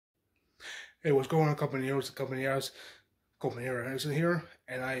Hey, what's going on, compañeros in here,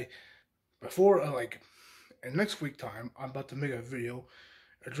 and before, in next week time, I'm about to make a video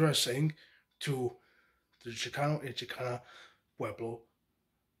addressing to the Chicano and Chicana Pueblo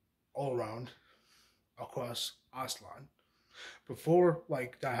all around, across Aslan. Before,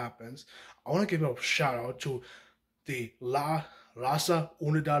 that happens, I want to give a shout out to the La Raza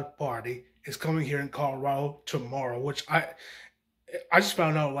Unidad party. Is coming here in Colorado tomorrow, which I just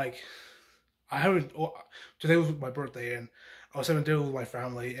found out, I haven't. Today was my birthday, and I was having dinner with my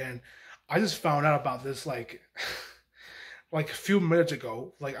family, and I just found out about this like a few minutes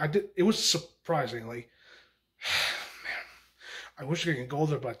ago. Like I did, it was surprising. Man, I wish I could go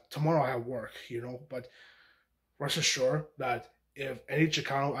there, but tomorrow I have work, But rest assured that if any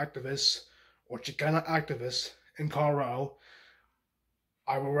Chicano activists or Chicana activists in Colorado,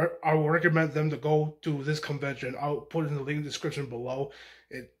 I will recommend them to go to this convention. I'll put in the link in the description below.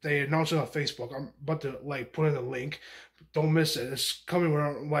 They announced it on Facebook. I'm about to put in the link. Don't miss it. It's coming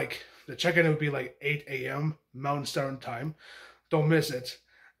around the check-in would be 8 a.m. Mountain Standard Time. Don't miss it.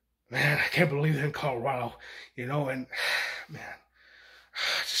 Man, I can't believe it in Colorado, and man,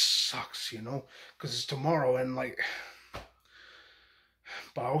 it just sucks, because it's tomorrow and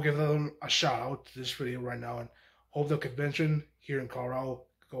but I'll give them a shout out to this video right now and hope the convention here in Colorado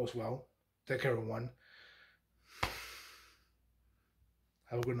goes well. Take care, everyone.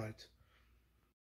 Have a good night.